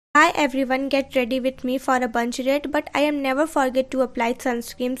Hi everyone, get ready with me for a bunch ride, but I am never forget to apply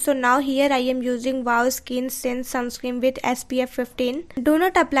sunscreen. So now here I am using Wow Skin Sense sunscreen with SPF 15. Do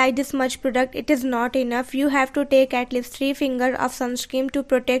not apply this much product, it is not enough. You have to take at least 3 fingers of sunscreen to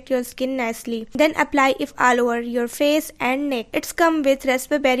protect your skin nicely. Then apply it all over your face and neck. It's come with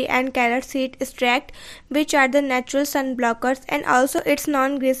raspberry and carrot seed extract, which are the natural sun blockers, and also it's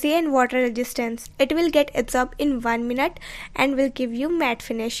non-greasy and water resistant. It will get absorbed in 1 minute and will give you matte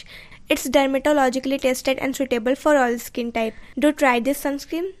finish. It's dermatologically tested and suitable for all skin type. Do try this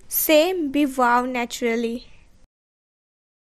sunscreen. Say be wow naturally.